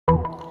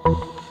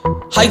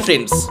Hi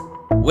friends,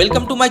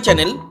 welcome to my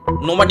channel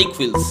Nomadic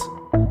Fields.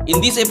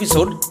 In this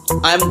episode,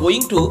 I am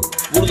going to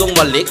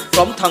Gurudongmar Lake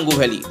from THANGU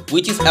Valley,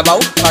 which is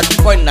about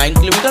 30.9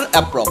 km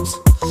approx.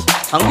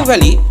 THANGU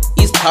Valley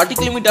is 30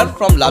 km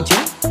from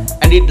Lachin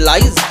and it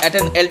lies at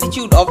an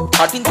altitude of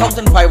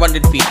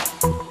 13,500 feet.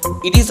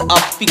 It is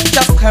a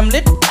picturesque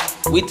hamlet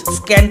with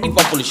scanty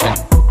population.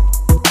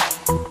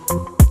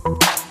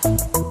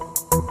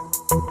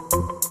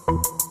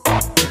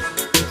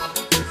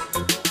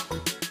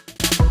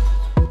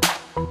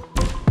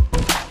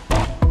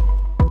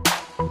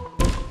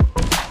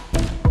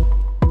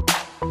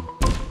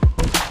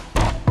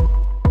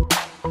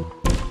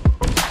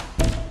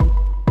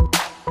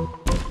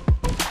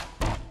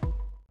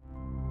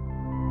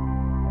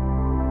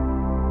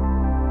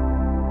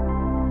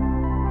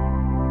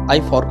 I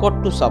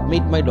forgot to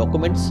submit my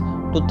documents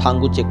to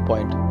THANGU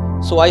checkpoint,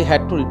 so I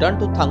had to return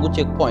to THANGU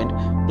checkpoint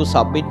to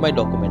submit my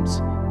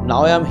documents.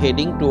 Now I am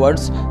heading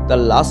towards the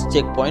last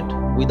checkpoint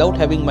without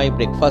having my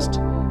breakfast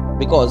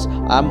because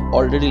I am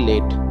already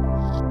late.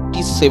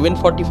 It is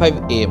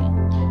 7:45 am.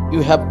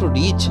 You have to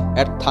reach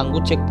at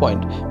THANGU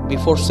checkpoint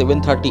before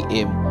 7:30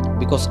 am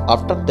because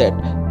after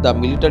that the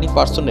military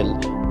personnel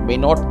may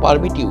not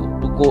permit you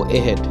to go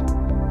ahead,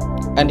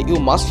 and you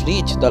must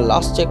reach the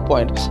last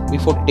checkpoint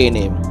before 10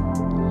 am.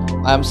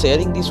 I am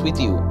sharing this with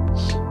you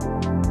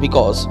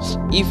because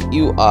if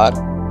you are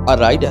a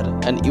rider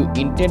and you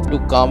intend to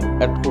come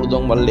at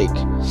Gurudongmar Lake,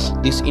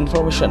 this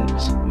information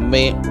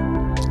may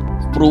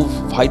prove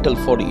vital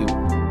for you.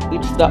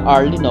 It's the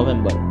early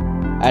November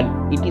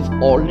and it is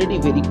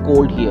already very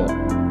cold here.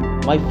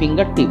 My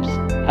fingertips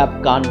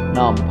have gone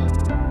numb,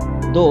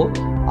 though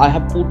I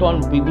have put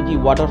on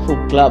BBG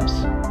waterproof gloves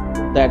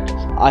that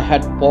I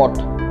had bought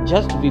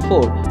just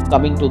before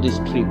coming to this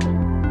trip.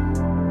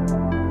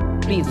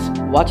 Please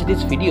watch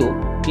this video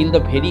till the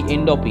very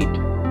end of it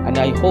and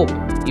I hope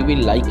you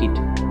will like it.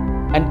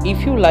 And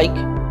if you like,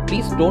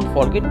 please don't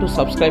forget to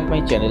subscribe my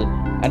channel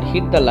and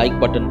hit the like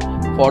button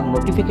for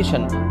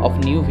notification of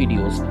new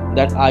videos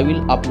that I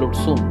will upload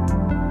soon.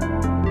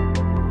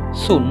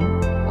 Soon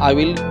I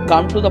will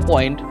come to the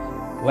point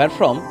where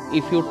from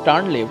if you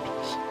turn left,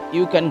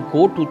 you can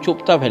go to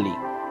Chopta Valley,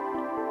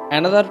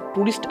 another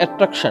tourist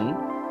attraction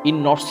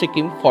in North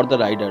Sikkim for the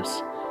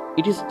riders.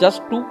 It is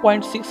just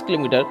 2.6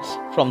 km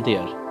from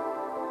there.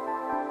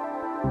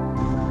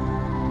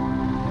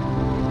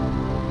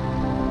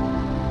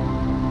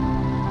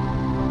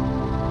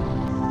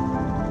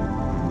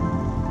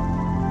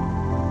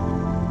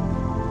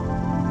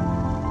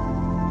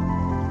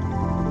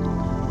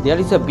 There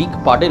is a big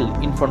puddle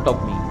in front of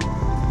me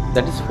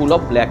that is full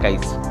of black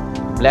ice.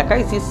 Black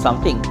ice is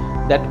something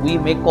that we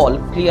may call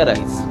clear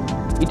ice.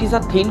 It is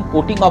a thin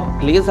coating of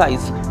glaze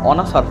ice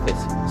on a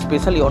surface,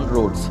 especially on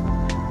roads.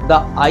 The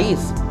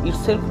ice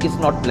itself is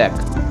not black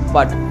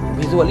but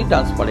visually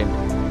transparent,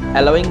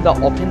 allowing the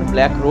often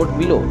black road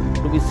below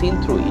to be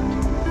seen through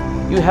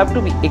it. You have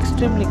to be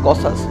extremely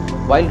cautious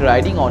while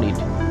riding on it,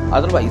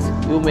 otherwise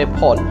you may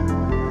fall.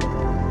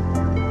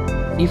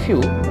 If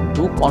you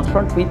do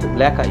confront with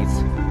black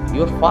ice,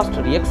 your first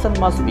reaction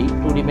must be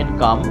to remain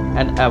calm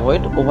and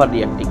avoid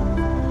overreacting.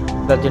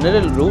 The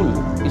general rule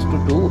is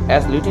to do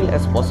as little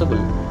as possible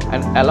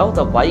and allow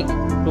the bike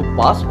to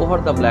pass over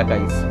the black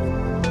ice.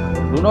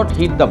 Do not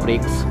hit the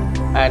brakes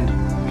and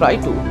try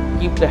to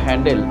keep the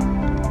handle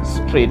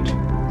straight.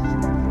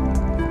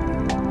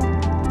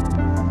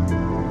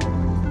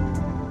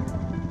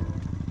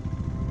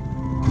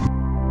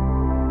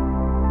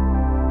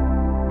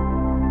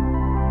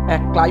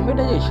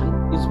 Acclimatization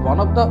is one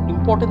of the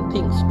important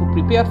things to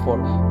prepare for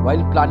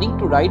while planning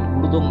to ride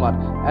Gurudongmar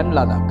and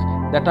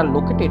Ladakh that are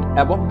located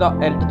above the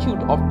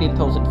altitude of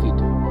 10,000 feet.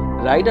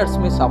 Riders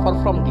may suffer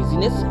from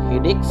dizziness,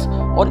 headaches,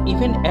 or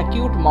even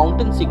acute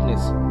mountain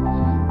sickness.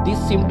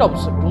 These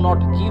symptoms do not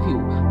give you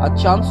a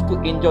chance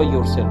to enjoy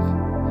yourself.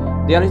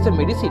 There is a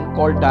medicine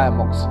called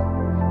Diamox.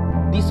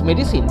 This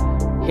medicine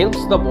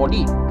helps the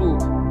body to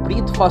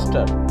breathe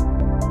faster.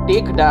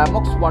 Take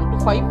Diamox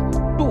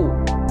 125 to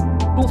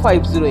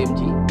 250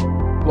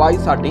 mg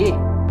twice a day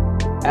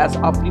as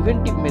a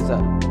preventive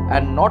measure,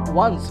 and not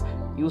once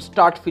you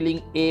start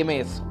feeling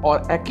AMS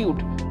or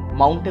acute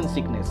mountain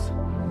sickness.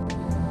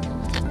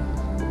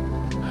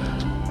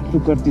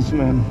 Look at this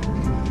man.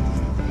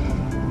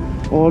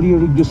 All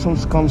your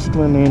exertions comes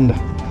to an end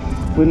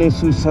when you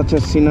see such a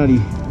scenery.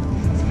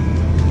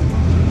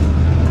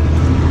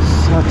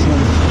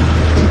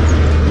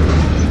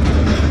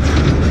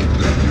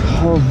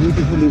 How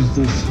beautiful is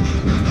this?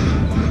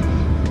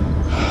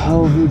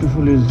 How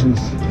beautiful is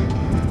this?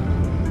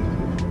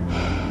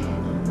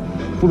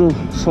 পুরো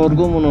স্বর্গ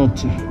মনে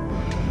হচ্ছে।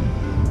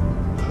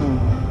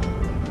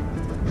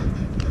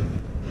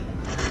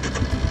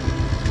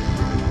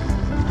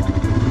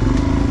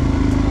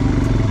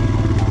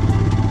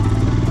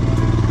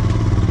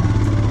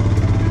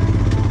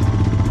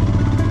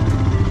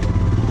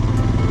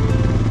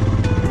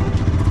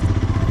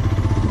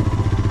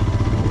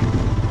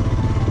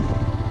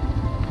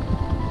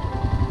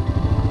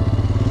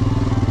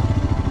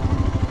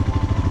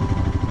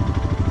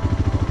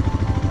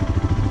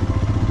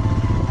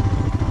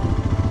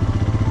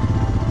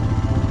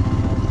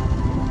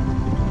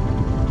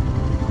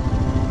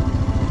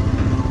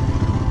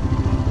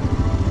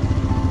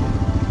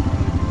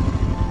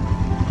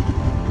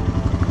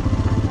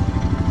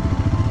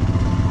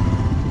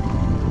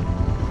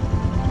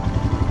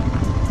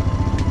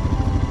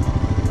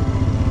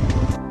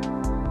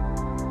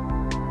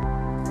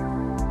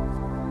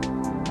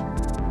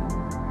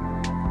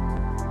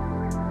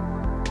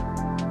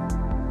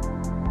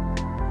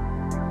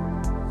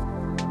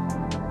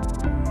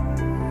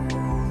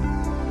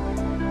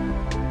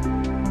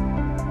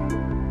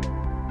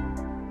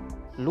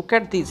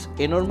 Look at this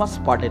enormous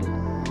puddle.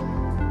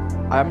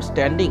 I am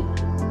standing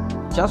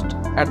just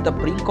at the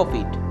brink of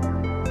it.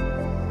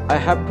 I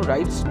have to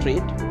ride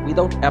straight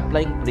without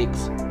applying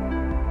brakes.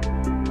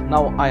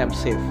 Now I am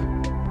safe.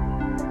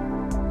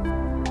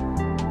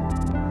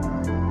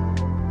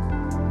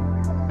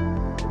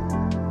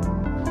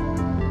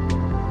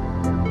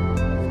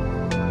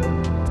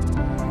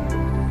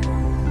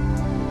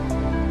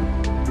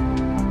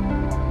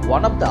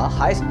 One of the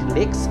highest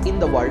lakes in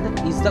the world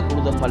is the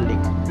Gurudongmar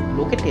lake,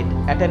 located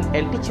at an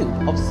altitude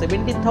of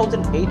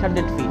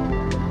 17,800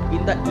 feet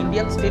in the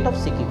Indian state of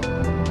Sikkim.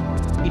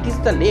 It is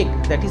the lake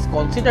that is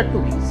considered to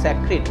be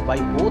sacred by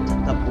both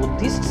the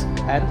Buddhists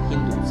and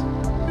Hindus.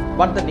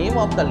 But the name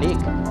of the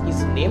lake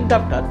is named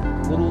after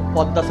Guru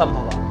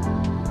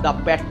Padmasambhava, the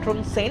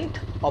patron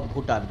saint of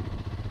Bhutan.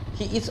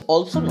 He is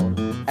also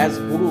known as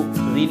Guru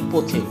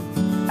Rinpoche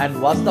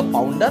and was the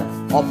founder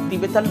of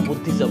Tibetan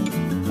Buddhism,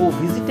 who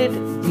visited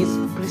this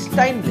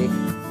pristine lake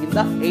in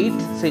the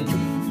 8th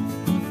century.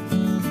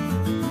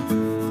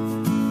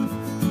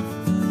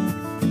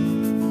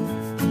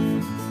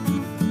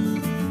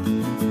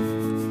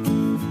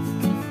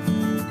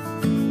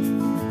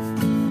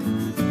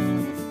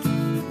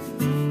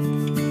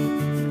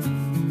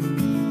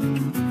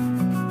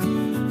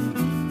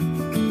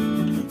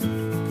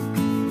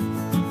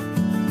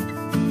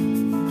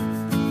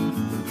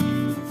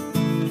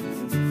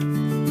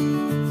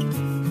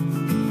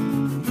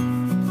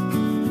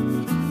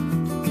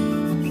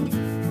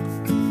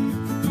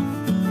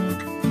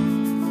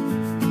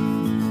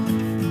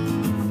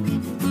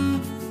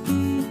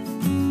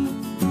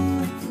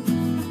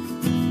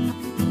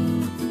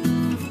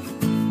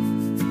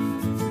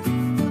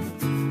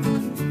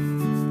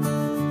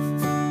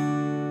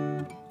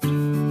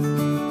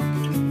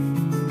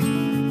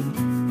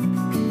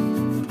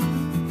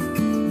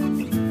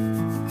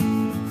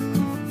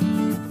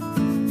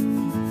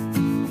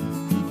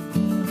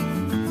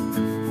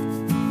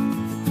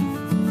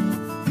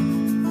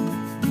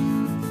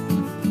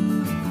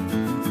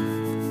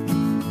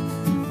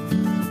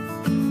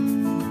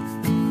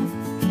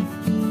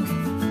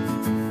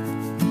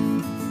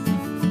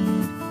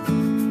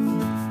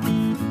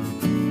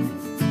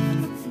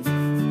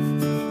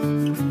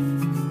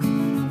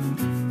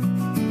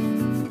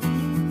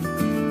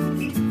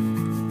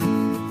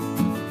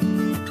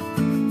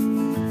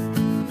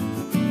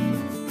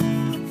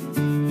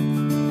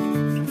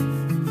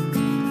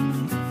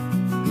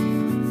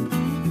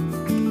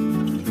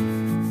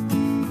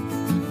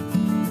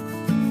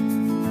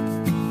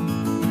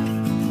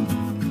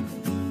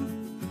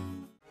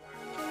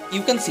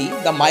 You can see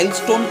the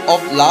milestone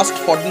of last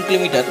 14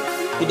 km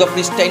to the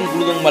pristine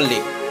Gurudongmar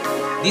lake.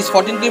 This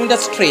 14 km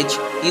stretch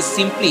is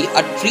simply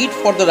a treat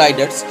for the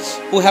riders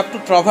who have to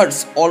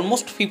traverse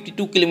almost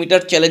 52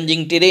 km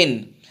challenging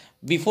terrain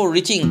before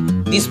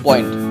reaching this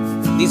point.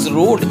 This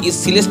road is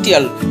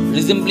celestial,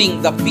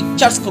 resembling the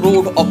picturesque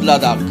road of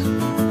Ladakh.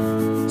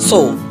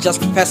 So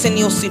just fasten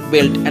your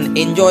seatbelt and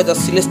enjoy the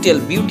celestial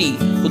beauty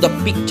to the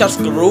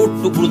picturesque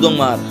road to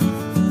Gurudongmar.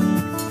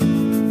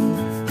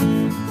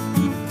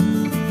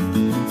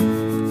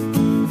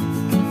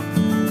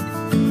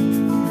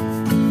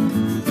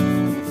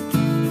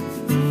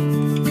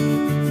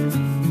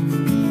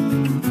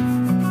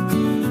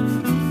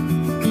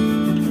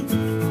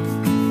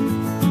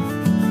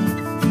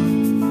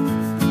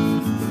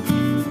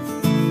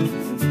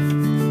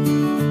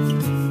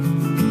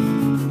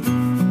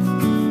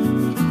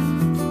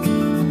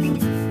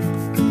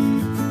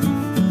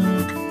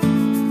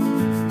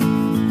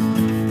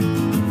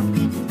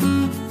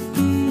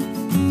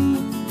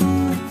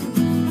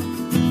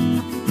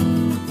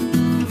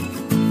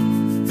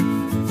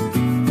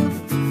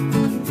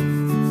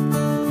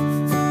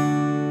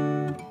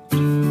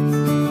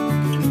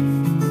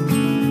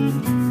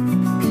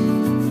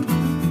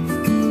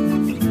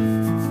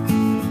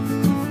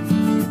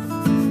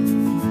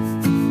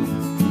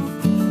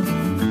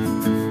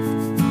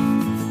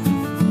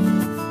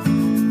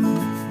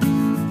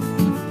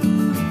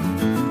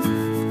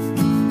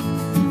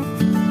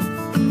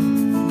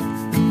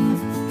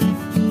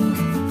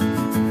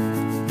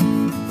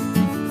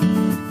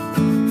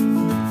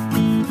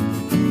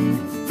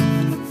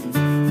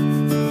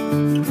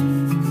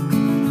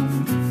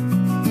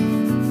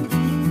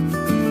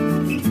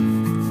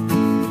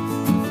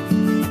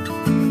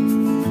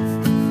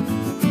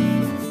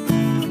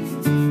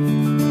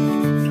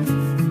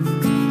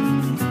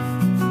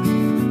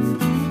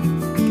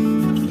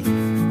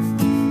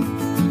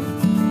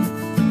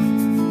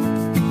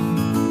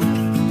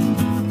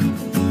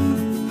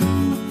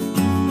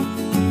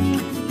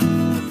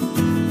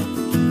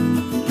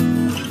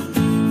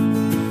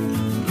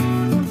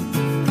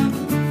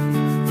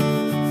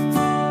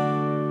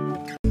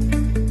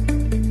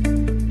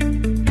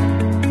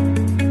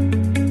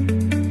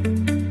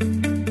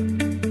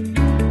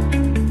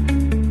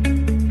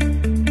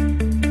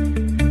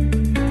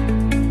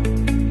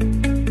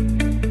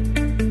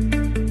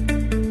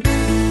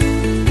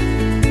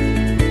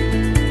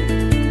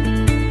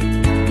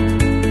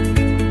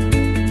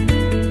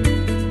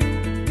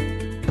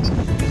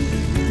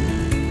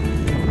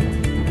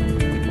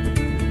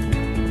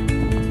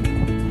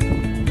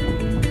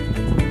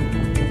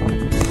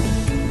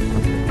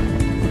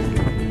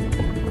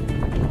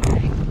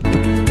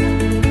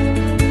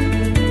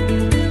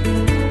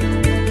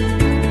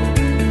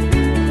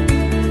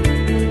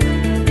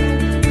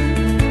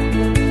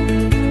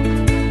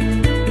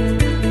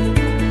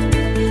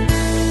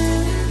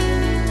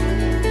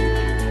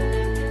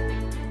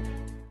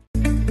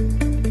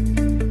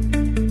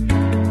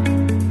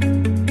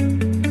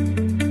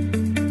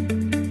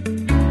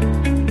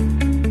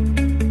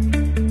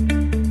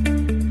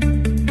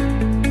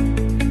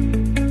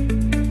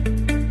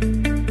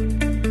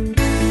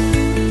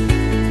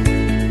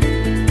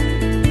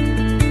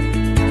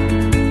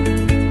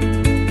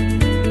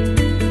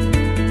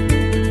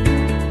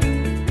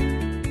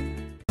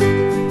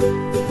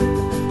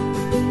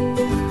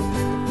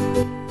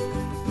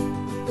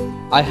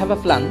 I have a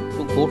plan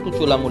to go to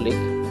Tso Lhamo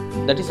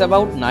Lake, that is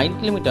about 9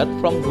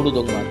 km from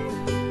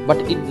Gurudongmar, but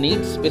it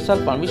needs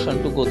special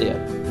permission to go there.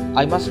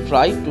 I must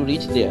try to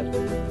reach there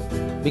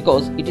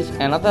because it is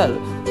another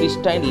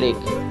pristine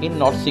lake in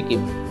North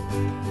Sikkim.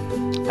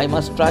 I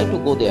must try to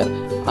go there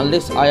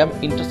unless I am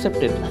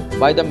intercepted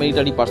by the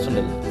military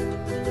personnel.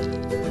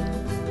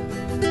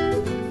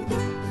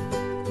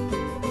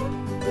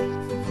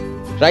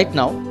 Right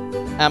now,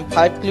 I am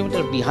 5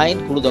 km behind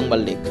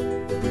Gurudongmar Lake.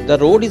 The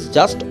road is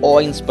just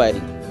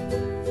awe-inspiring.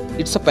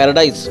 It's a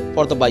paradise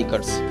for the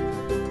bikers.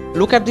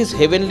 Look at this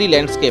heavenly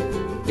landscape.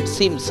 It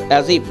seems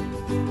as if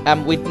I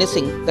am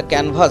witnessing the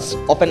canvas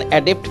of an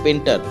adept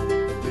painter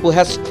who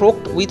has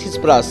stroked with his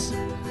brush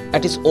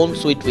at his own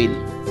sweet will.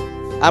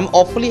 I am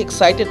awfully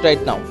excited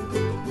right now.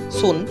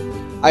 Soon,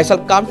 I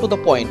shall come to the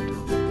point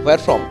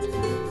wherefrom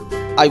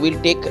I will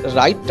take a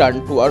right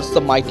turn towards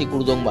the mighty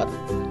Gurudongmar,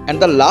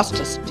 and the last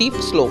steep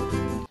slope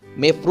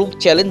may prove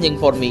challenging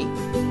for me,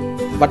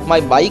 but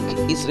my bike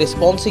is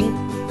responding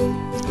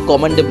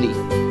commendably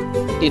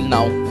till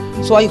now,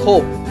 so I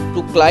hope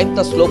to climb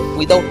the slope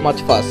without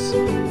much fuss.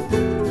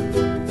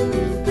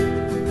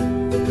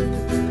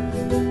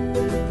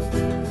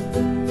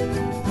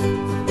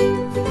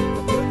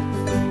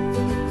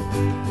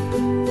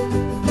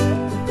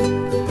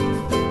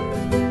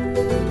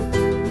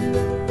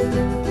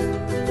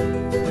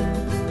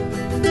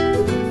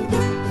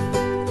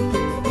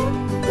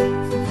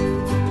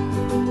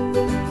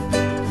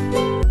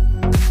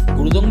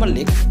 Gurudongmar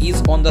Lake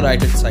is on the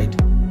right hand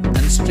side,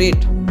 and straight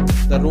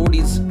the road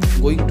is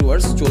going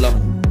towards Tso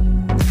Lhamo.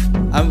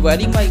 I am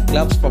wearing my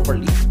gloves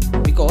properly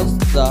because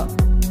the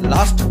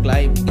last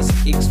climb is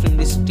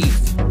extremely steep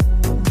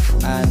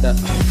and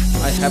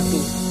I have to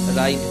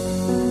ride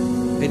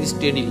very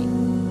steadily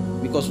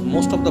because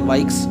most of the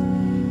bikes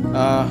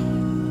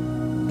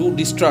do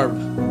disturb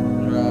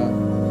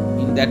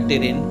in that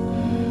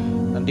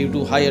terrain due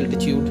to high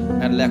altitude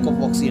and lack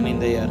of oxygen in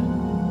the air.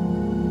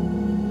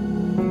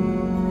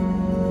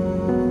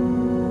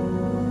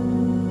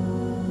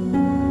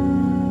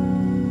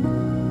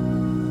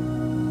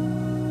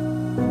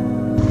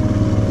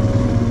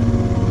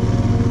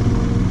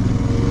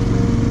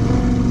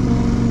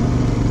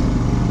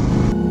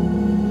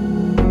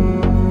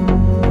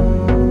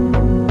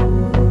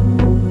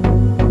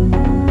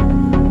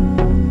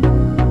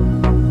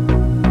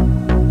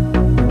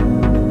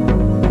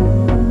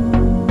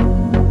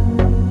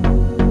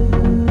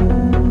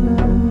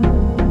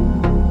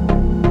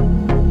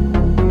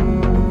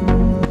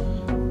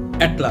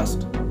 At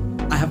last,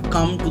 I have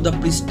come to the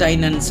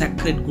pristine and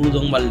sacred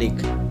Gurudongmar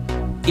Lake.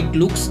 It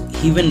looks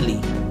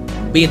heavenly,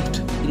 bathed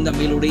in the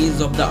mellow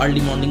rays of the early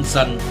morning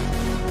sun,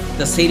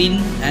 the serene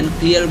and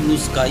clear blue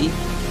sky,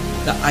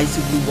 the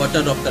icy blue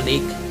water of the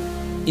lake,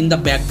 in the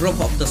backdrop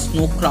of the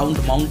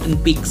snow-crowned mountain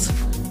peaks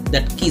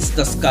that kiss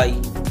the sky,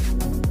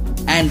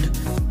 and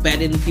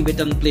barren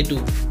Tibetan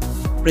plateau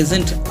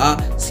present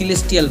a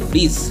celestial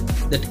bliss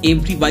that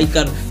every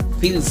biker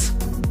feels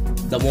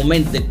the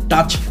moment they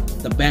touch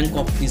the bank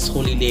of this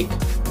holy lake.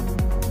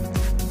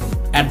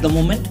 At the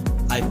moment,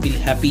 I feel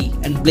happy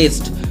and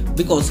blessed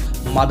because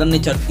Mother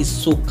Nature is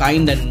so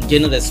kind and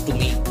generous to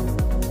me.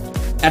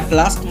 At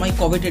last, my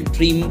coveted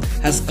dream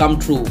has come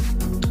true.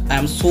 I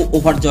am so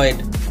overjoyed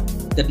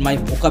that my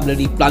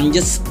vocabulary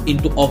plunges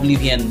into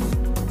oblivion.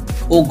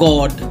 Oh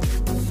God,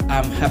 I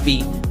am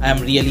happy. I am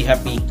really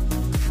happy.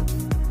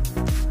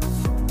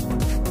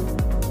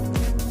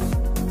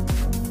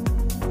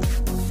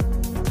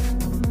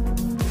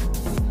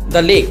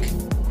 The lake,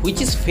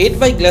 which is fed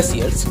by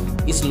glaciers,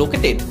 is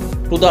located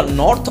to the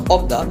north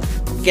of the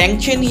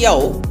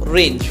Kangchenjunga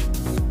range.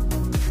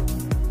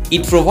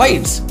 It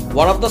provides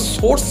one of the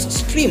source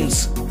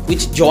streams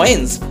which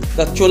joins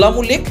the Tso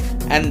Lhamo Lake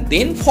and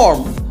then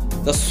form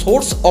the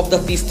source of the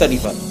Tista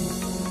River.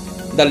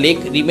 The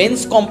lake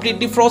remains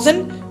completely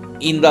frozen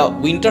in the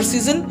winter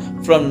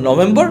season from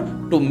November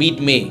to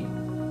mid-May.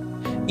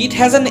 It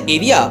has an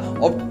area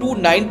of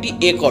 290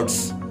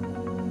 acres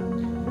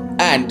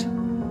and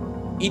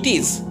it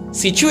is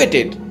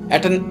situated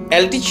at an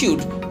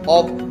altitude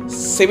of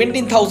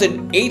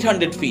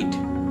 17,800 feet.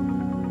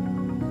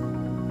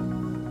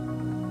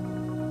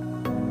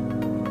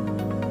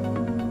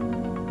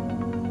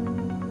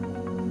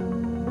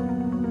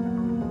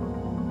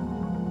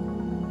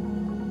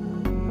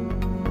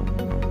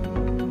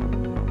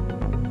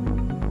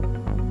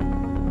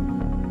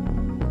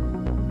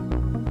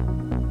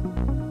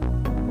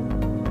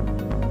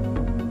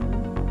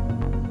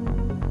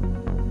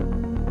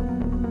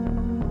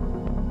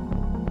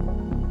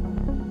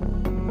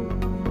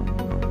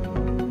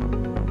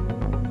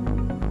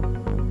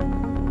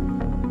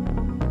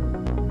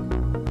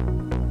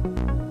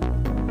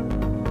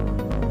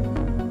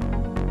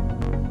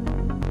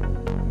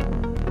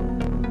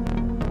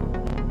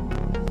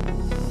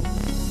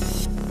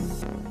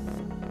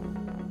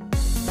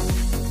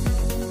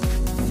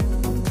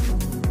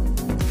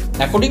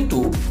 According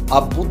to a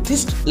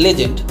Buddhist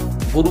legend,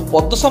 Guru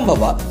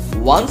Padmasambhava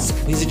once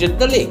visited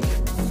the lake.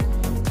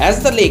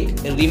 As the lake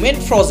remained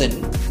frozen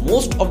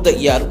most of the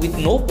year with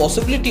no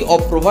possibility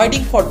of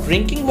providing for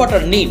drinking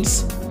water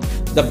needs,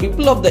 the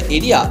people of the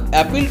area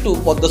appealed to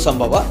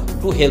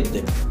Padmasambhava to help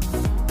them.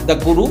 The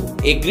Guru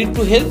agreed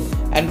to help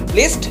and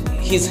placed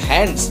his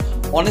hands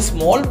on a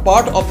small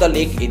part of the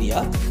lake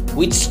area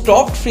which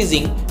stopped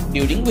freezing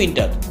during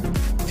winter,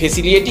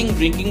 facilitating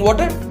drinking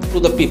water to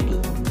the people.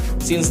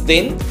 Since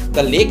then,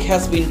 the lake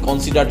has been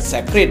considered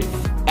sacred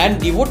and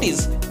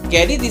devotees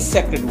carry this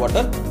sacred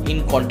water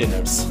in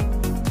containers.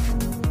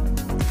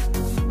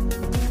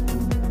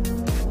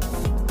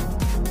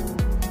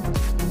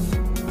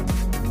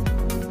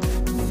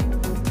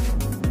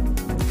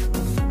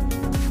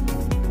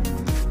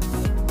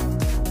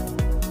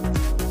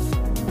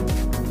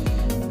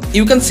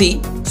 You can see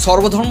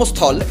Sarvadharma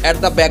Sthal at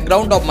the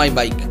background of my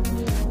bike.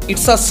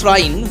 It's a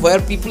shrine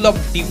where people of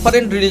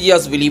different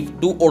religious belief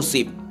do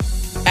worship.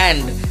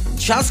 And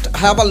just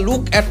have a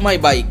look at my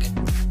bike.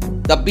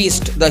 The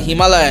beast, the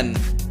Himalayan.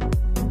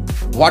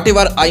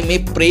 Whatever I may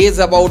praise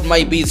about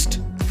my beast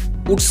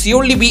would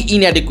surely be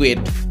inadequate.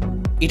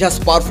 It has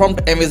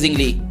performed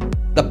amazingly.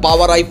 The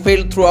power I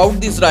felt throughout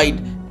this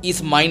ride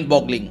is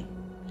mind-boggling.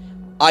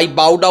 I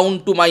bow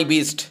down to my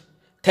beast.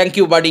 Thank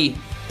you, buddy.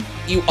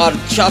 You are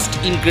just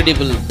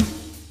incredible.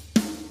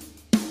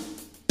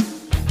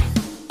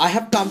 I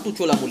have come to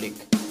Tso Lhamo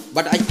Lake,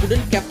 but I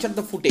couldn't capture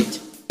the footage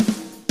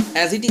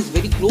as it is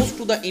very close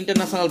to the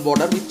international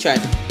border with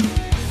China.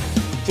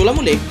 Tso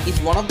Lhamo Lake is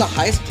one of the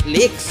highest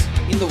lakes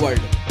in the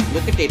world,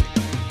 located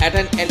at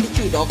an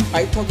altitude of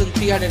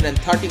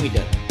 5,330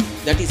 meters,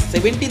 that is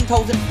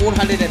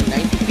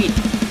 17,490 feet.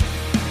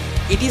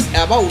 It is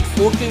about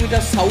 4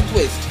 kilometers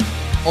southwest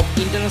of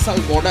international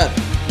border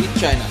with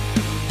China.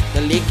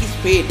 The lake is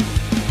fed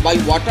by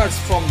waters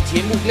from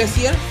Jemu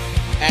Glacier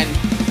and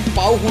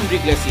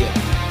Paohundri Glacier,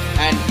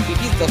 and it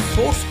is the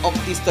source of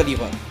Tista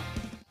River.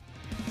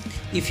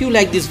 If you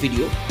like this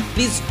video,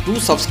 please do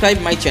subscribe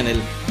my channel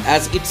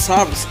as it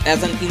serves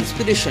as an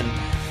inspiration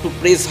to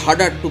press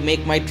harder to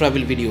make my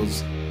travel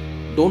videos.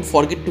 Don't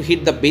forget to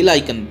hit the bell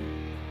icon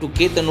to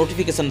get the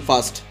notification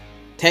fast.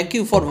 Thank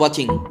you for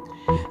watching.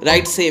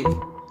 Ride safe,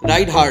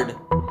 ride hard,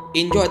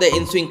 enjoy the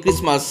ensuing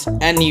Christmas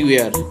and New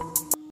Year.